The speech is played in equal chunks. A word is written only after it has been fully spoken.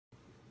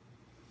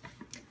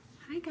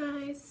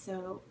guys,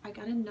 so I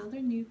got another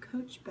new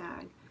Coach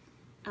bag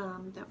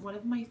that one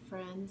of my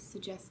friends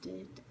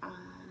suggested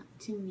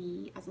to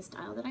me as a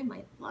style that I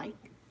might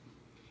like.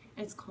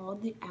 It's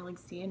called the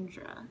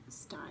Alexandra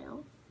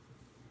style,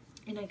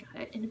 and I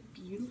got it in a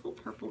beautiful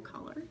purple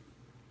color.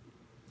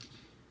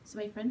 So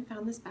my friend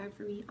found this bag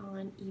for me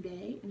on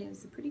eBay, and it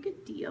was a pretty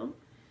good deal,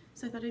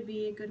 so I thought it'd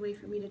be a good way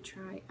for me to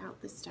try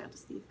out this style to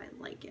see if I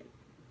like it.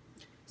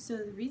 So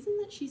the reason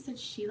that she said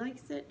she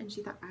likes it and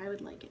she thought I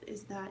would like it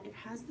is that it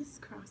has this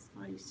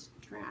crossbody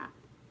strap,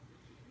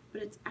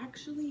 but it's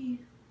actually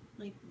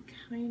like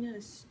kind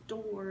of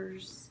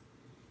stores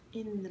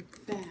in the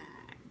bag.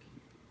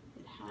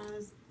 It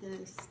has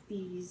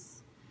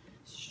these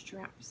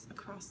straps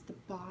across the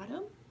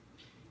bottom,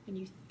 and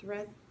you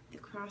thread the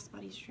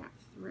crossbody strap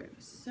through,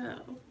 so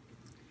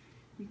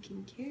you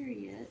can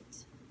carry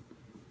it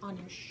on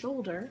your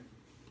shoulder.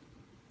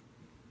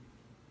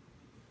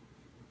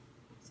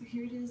 So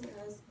here it is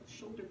as a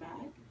shoulder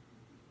bag.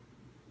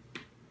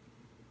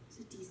 It's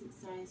a decent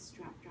sized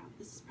strap drop.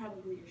 This is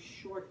probably as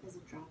short as a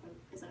drop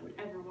as I would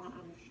ever want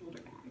on a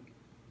shoulder bag.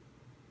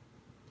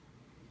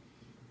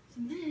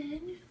 So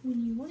then,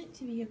 when you want it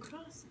to be a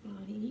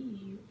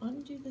crossbody, you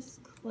undo this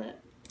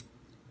clip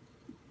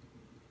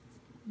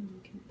and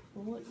you can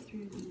pull it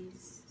through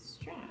these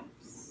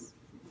straps.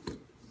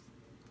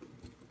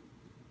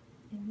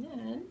 And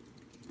then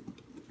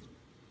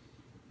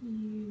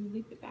you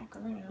loop it back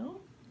around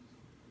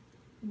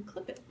and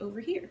clip it over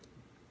here.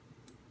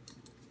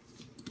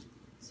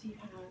 So you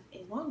have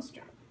a long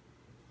strap.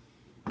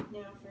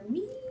 Now for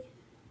me,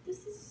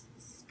 this is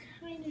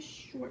kind of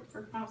short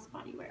for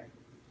crossbody wear.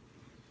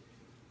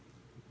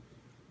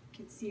 You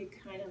can see it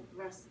kind of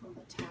rests on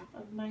the top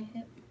of my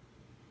hip,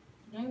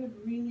 and I would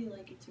really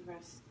like it to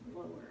rest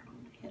lower on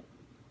my hip.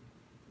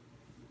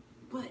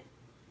 But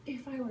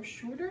if I were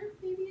shorter,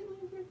 maybe it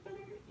would work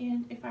better,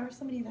 and if I were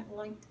somebody that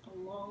liked a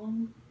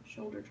long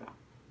shoulder drop,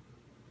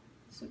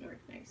 this would work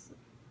nicely.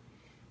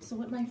 So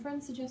what my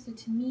friend suggested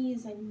to me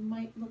is I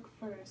might look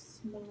for a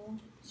small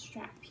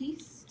strap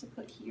piece to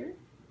put here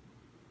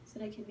so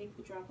that I can make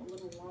the drop a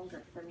little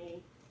longer for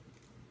me.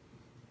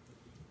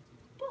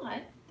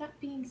 But that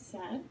being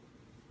said,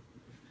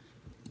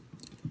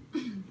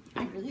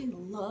 I really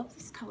love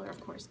this color,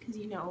 of course, because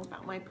you know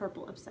about my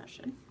purple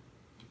obsession.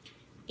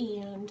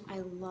 And I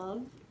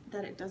love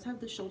that it does have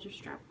the shoulder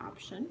strap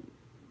option.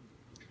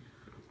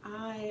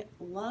 I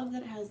love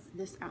that it has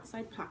this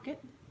outside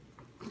pocket,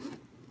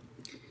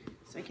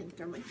 so I can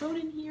throw my phone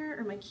in here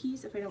or my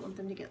keys if I don't want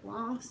them to get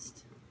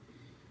lost.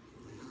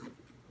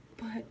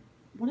 But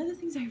one of the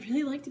things I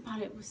really liked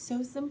about it was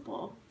so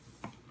simple.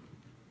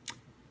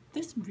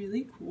 This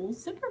really cool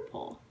zipper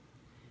pull.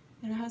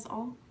 And it has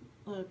all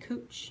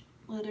Coach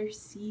letter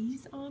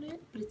C's on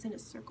it, but it's in a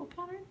circle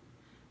pattern.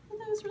 I thought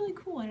that was really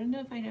cool. I don't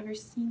know if I'd ever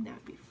seen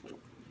that before.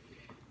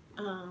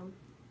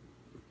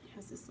 It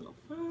has this little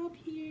fob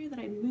here that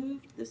I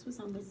moved. This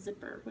was on the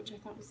zipper, which I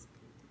thought was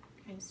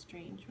kind of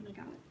strange when I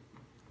got it.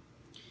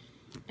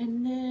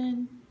 And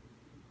then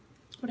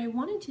what I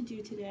wanted to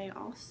do today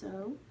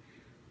also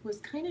was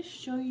kind of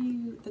show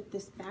you that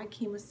this bag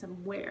came with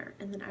some wear,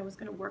 and then I was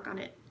going to work on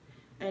it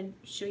and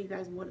show you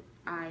guys what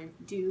I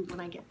do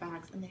when I get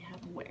bags and they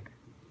have wear.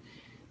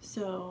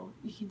 So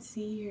you can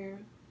see here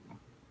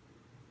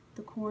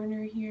the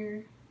corner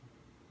here,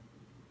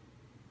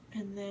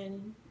 and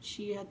then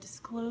she had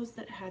disclosed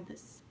that it had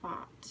this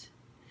spot.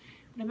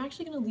 But I'm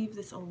actually going to leave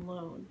this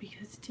alone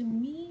because to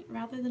me,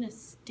 rather than a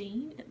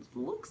stain, it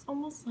looks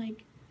almost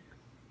like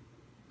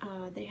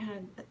they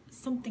had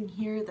something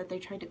here that they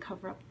tried to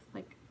cover up with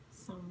like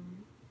some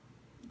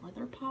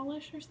leather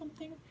polish or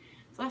something.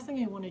 So the last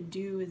thing I want to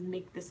do is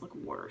make this look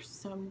worse,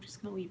 so I'm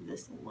just going to leave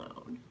this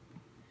alone.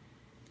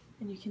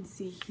 And you can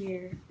see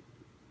here,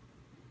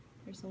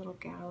 there's a little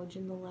gouge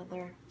in the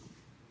leather.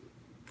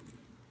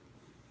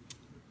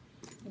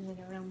 And then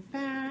around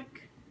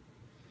back,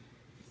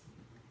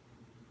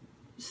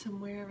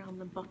 somewhere around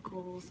the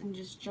buckles, and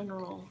just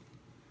general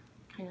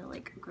kind of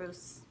like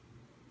gross,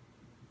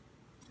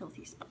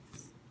 filthy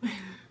spots.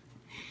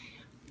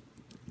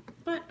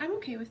 But I'm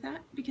okay with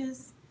that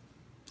because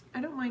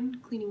I don't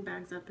mind cleaning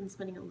bags up and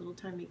spending a little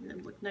time making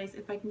them look nice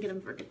if I can get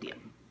them for a good deal.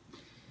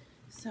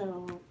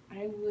 So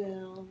I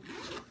will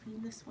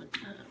clean this one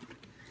up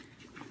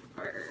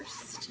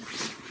first.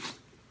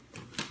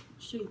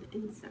 Show you the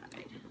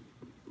inside.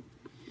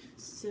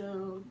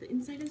 So the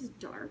inside is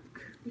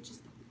dark, which is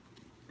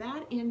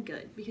bad and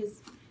good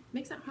because it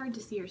makes it hard to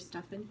see your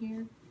stuff in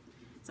here.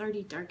 It's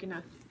already dark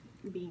enough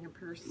being a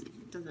purse.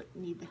 It doesn't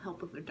need the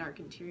help of a dark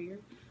interior,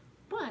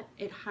 but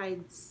it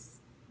hides,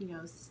 you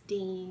know,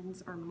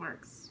 stains or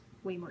marks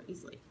way more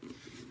easily.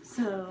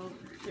 So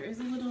there is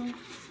some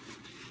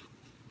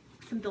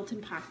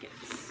built-in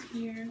pockets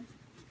here,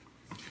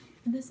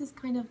 and this is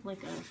kind of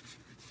like a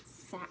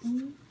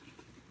satin,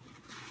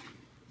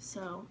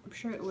 so I'm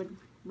sure it would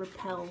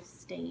repel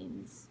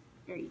stains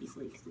very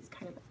easily because it's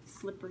kind of that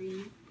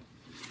slippery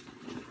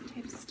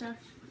type stuff.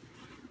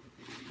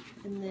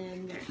 And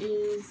then there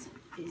is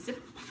a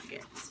zip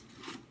pocket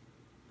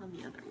on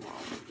the other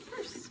wall.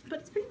 course, but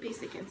it's pretty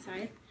basic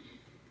inside.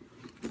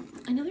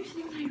 Another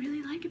thing that I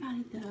really like about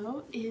it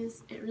though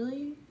is it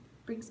really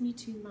brings me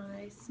to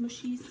my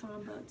smushy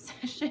Samba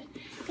obsession.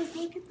 Because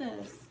look at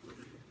this.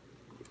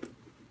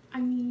 I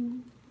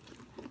mean,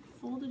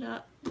 fold it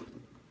up, put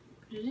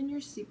it in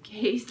your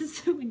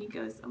suitcase when you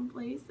go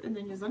someplace, and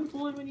then just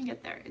unfold it when you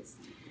get there.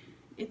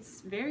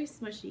 It's very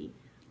smushy,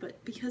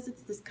 but because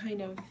it's this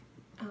kind of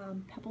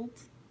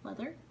pebbled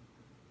leather,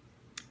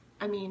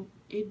 I mean,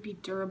 it'd be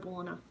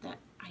durable enough that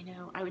I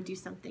know I would do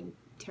something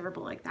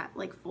terrible like that,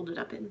 like fold it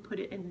up and put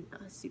it in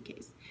a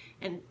suitcase,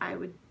 and I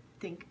would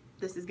think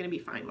this is gonna be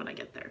fine when I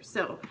get there,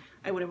 so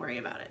I wouldn't worry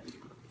about it.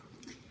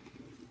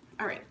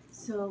 All right,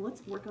 so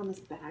let's work on this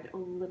bag a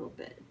little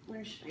bit.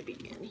 Where should I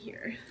begin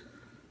here?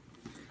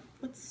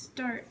 Let's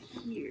start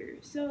here.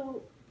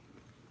 So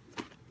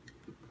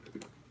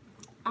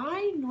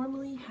I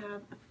normally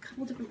have a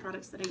couple different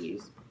products that I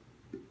use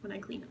when I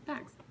clean up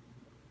bags.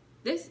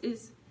 This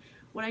is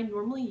what I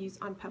normally use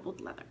on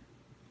pebbled leather.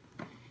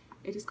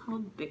 It is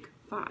called Bic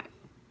 5.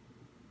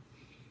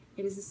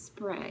 It is a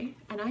spray,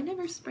 and I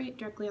never spray it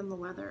directly on the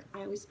leather.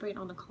 I always spray it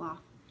on a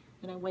cloth,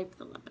 and I wipe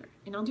the leather.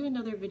 And I'll do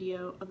another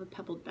video of a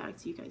pebbled bag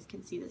so you guys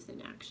can see this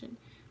in action.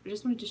 I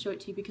just wanted to show it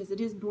to you because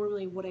it is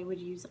normally what I would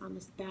use on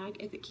this bag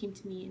if it came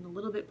to me in a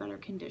little bit better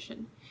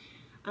condition.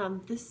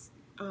 This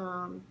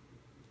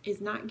is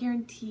not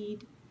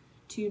guaranteed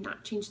to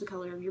not change the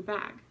color of your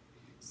bag.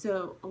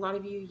 So a lot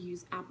of you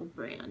use Apple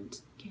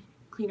brand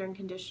cleaner and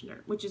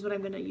conditioner, which is what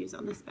I'm going to use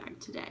on this bag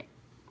today,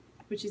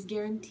 which is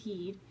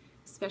guaranteed,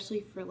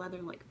 especially for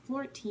leather like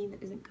Florentine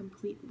that isn't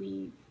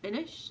completely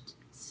finished,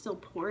 it's still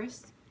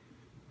porous,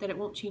 that it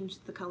won't change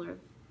the color of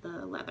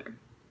the leather.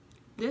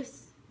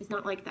 This is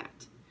not like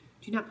that.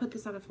 Do not put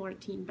this on a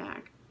Florentine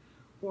bag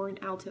or an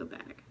Alto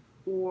bag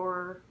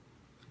or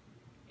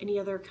any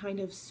other kind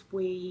of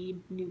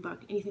suede, nubuck,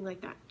 anything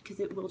like that,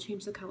 because it will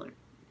change the color.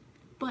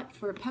 But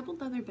for a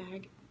pebbled leather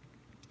bag,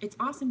 it's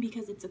awesome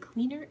because it's a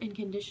cleaner and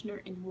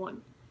conditioner in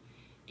one,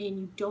 and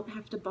you don't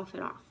have to buff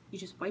it off. You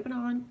just wipe it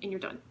on and you're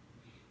done.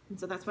 And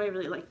so that's why I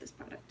really like this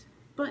product.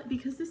 But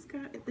because this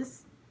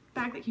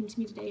bag that came to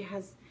me today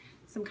has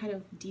some kind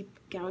of deep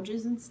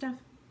gouges and stuff,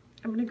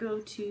 I'm gonna go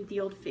to the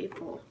Old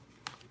Faithful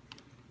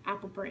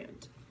Apple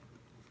brand.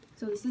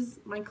 So this is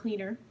my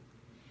cleaner,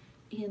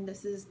 and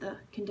this is the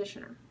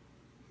conditioner.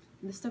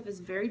 And this stuff is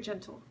very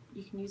gentle.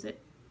 You can use it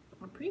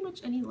on pretty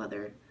much any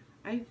leather.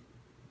 I've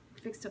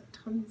fixed up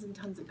tons and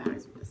tons of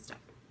bags with this stuff.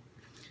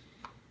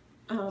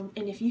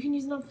 And if you can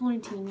use it on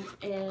Florentine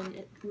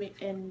and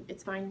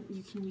it's fine,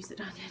 you can use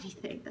it on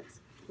anything. That's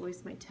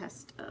always my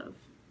test of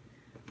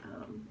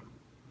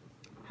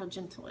how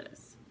gentle it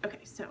is. Okay,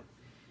 so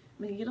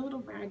I'm gonna get a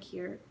little rag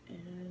here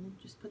and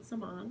just put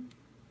some on.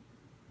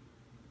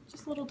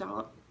 Just a little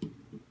dollop.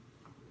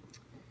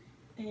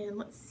 And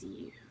let's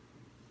see.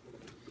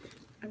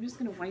 I'm just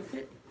gonna wipe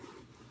it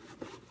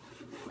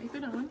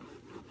on.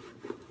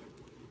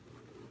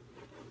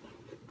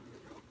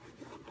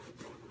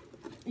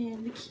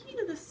 And the key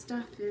to this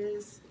stuff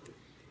is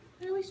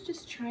I always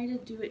just try to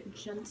do it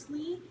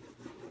gently,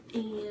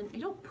 and I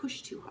don't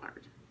push too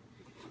hard.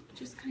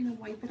 Just kind of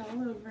wipe it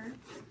all over,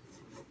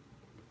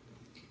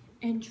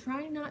 and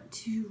try not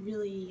to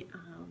really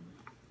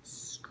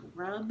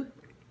scrub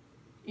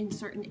in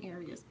certain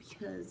areas,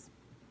 because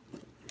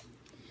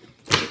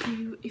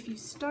if you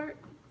start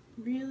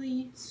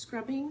really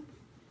scrubbing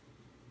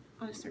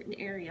on a certain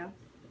area,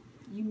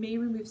 you may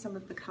remove some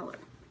of the color.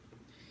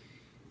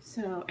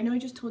 So I know I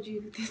just told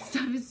you that this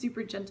stuff is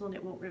super gentle and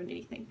it won't ruin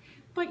anything,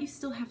 but you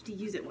still have to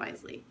use it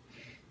wisely.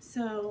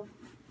 So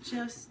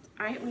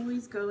I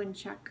always go and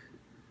check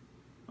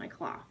my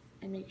cloth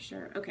and make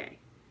sure, okay,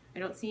 I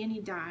don't see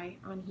any dye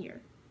on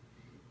here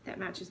that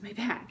matches my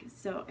bag,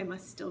 so I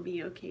must still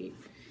be okay,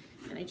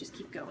 and I just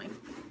keep going.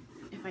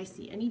 If I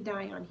see any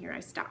dye on here,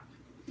 I stop,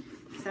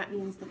 because that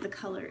means that the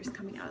color is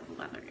coming out of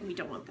the leather, and we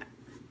don't want that.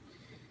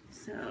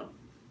 So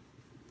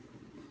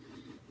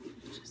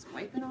just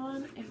wipe it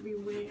on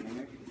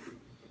everywhere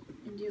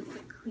and do a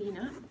quick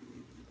cleanup.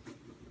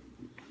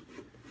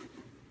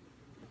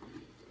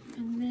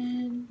 And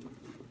then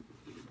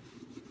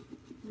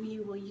we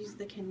will use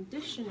the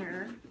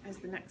conditioner as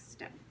the next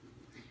step.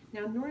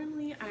 Now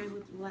normally I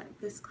would let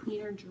this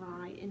cleaner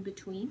dry in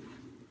between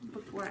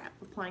before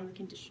applying the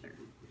conditioner.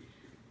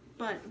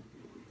 But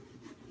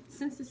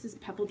since this is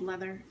pebbled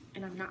leather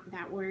and I'm not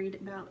that worried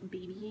about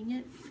babying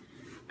it,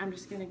 I'm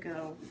just gonna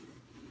go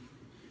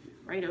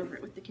right over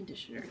it with the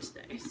conditioner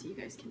today so you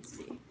guys can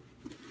see.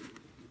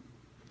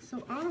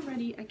 So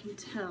already I can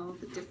tell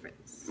the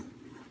difference.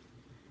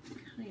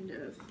 Kind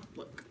of,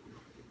 look.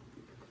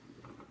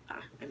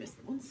 I missed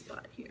one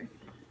spot here.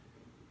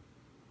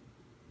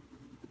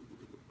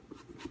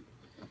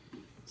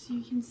 So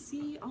you can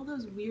see all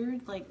those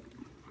weird, like,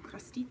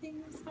 crusty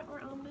things that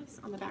were on this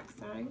on the back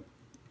side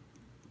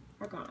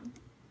are gone.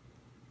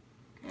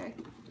 Okay.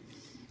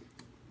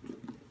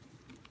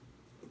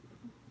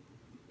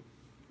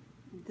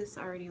 This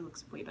already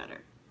looks way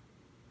better.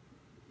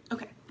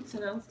 Okay, so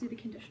now let's do the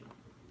conditioner.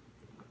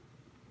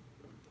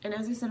 And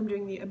as I said, I'm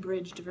doing the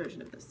abridged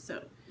version of this,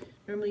 so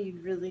Normally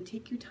you'd really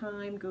take your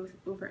time, go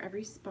over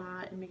every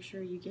spot and make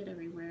sure you get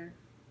everywhere.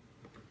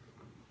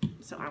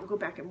 So I'll go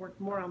back and work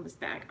more on this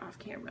bag off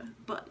camera.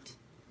 But,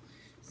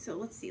 so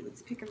let's see,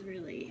 let's pick a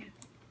really,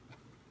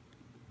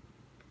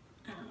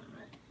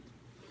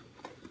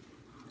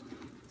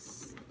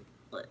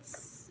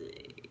 let's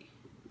see,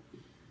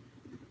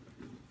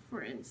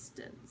 for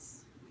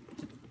instance,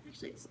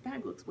 actually this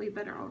bag looks way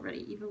better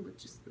already, even with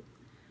just the,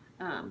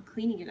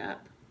 cleaning it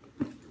up.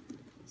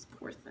 This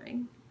poor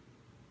thing.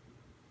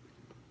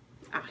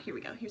 Ah, here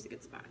we go, here's a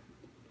good spot.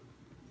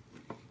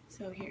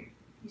 So here,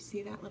 you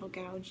see that little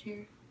gouge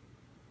here?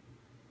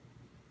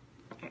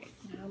 Alright,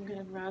 now I'm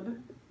gonna rub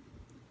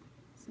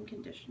some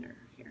conditioner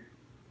here.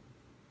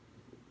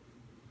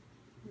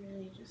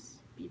 Really just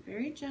be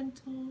very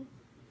gentle,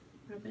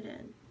 rub it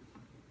in.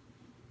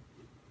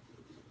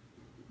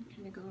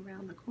 Kind of go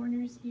around the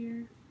corners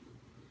here.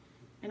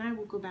 And I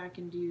will go back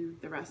and do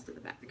the rest of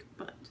the bag,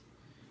 but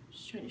I'm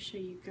just trying to show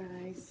you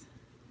guys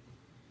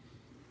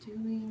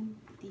doing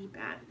the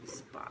bad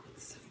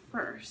spots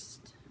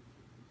first.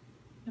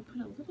 I'm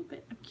gonna put a little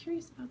bit, I'm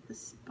curious about this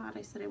spot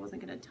I said I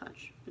wasn't gonna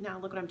touch, but now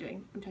look what I'm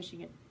doing, I'm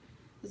touching it.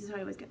 This is how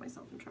I always get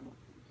myself in trouble.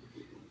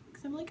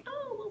 Because I'm like,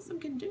 oh, well, some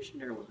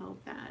conditioner will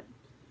help that.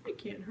 It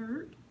can't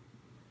hurt.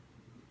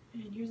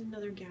 And here's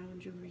another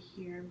gouge over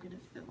here I'm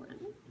gonna fill in.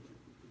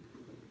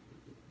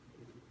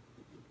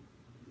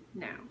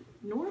 Now,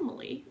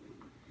 normally,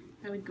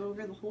 I would go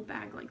over the whole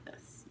bag like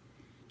this,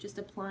 just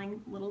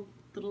applying little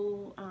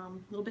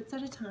bits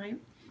at a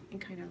time and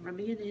kind of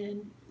rubbing it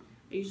in.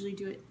 I usually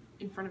do it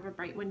in front of a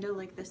bright window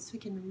like this so we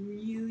can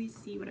really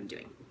see what I'm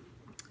doing.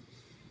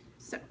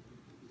 So,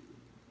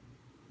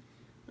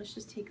 let's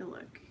just take a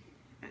look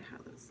at how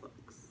this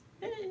looks.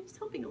 It's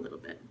helping a little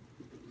bit.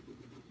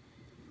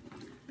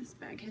 This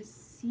bag has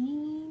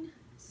seen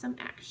some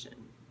action.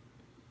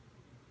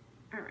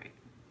 All right.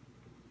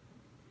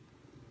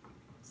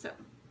 So,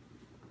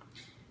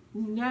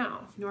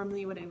 now,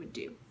 normally what I would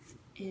do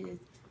is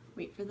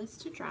wait for this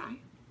to dry,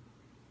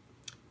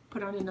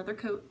 put on another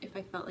coat if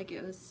I felt like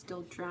it was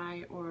still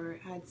dry or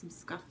had some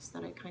scuffs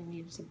that I kind of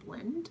needed to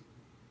blend,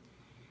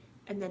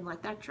 and then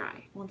let that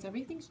dry. Once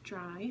everything's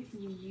dry,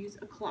 you use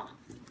a cloth,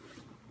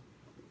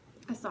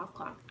 a soft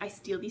cloth. I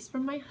steal these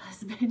from my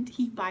husband.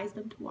 He buys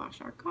them to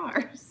wash our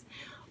cars,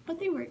 but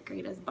they work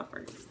great as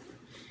buffers.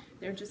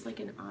 They're just like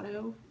an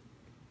auto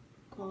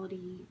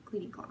quality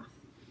cleaning cloth.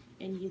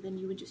 And then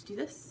you would just do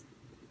this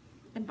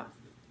and buff.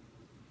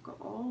 Go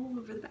all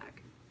over the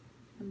bag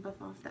and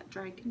buff off that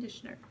dried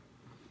conditioner.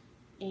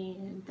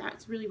 And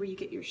that's really where you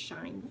get your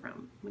shine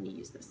from when you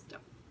use this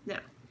stuff.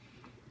 Now,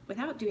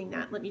 without doing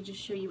that, let me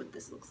just show you what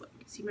this looks like.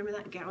 So you remember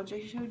that gouge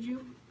I showed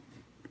you?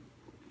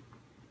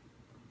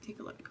 Take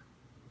a look.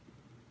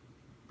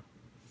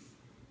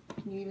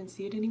 Can you even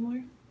see it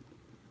anymore?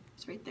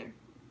 It's right there.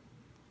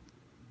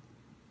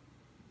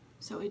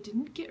 So it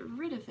didn't get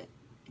rid of it.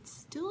 It's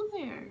still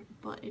there,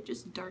 but it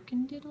just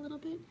darkened it a little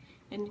bit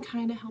and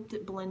kind of helped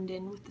it blend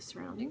in with the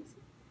surroundings.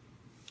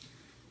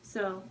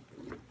 So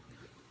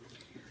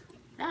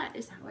that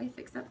is how I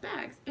fix up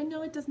bags. And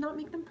no, it does not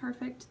make them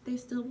perfect. They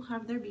still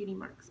have their beauty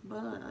marks,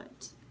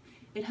 but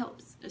it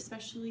helps,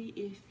 especially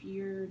if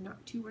you're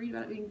not too worried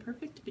about it being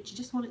perfect, but you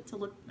just want it to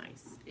look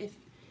nice. If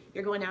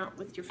you're going out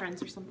with your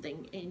friends or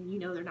something and you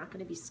know they're not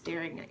going to be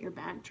staring at your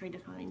bag trying to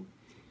find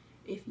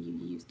if you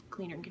used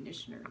cleaner and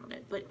conditioner on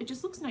it, but it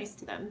just looks nice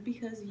to them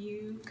because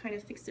you kind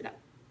of fixed it up.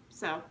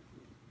 So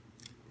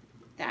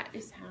that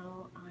is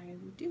how I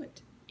would do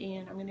it.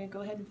 And I'm gonna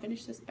go ahead and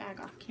finish this bag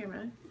off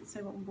camera so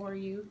I won't bore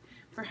you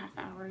for half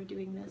an hour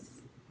doing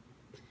this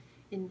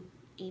in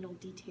anal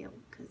detail,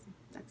 because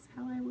that's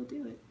how I will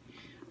do it.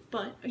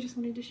 But I just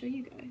wanted to show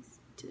you guys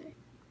today.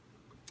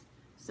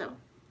 So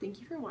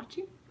thank you for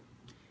watching.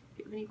 If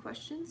you have any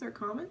questions or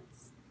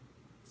comments,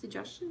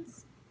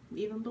 suggestions,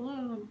 leave them below.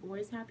 I'm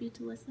always happy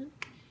to listen.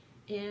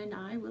 And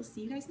I will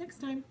see you guys next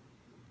time.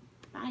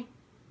 Bye.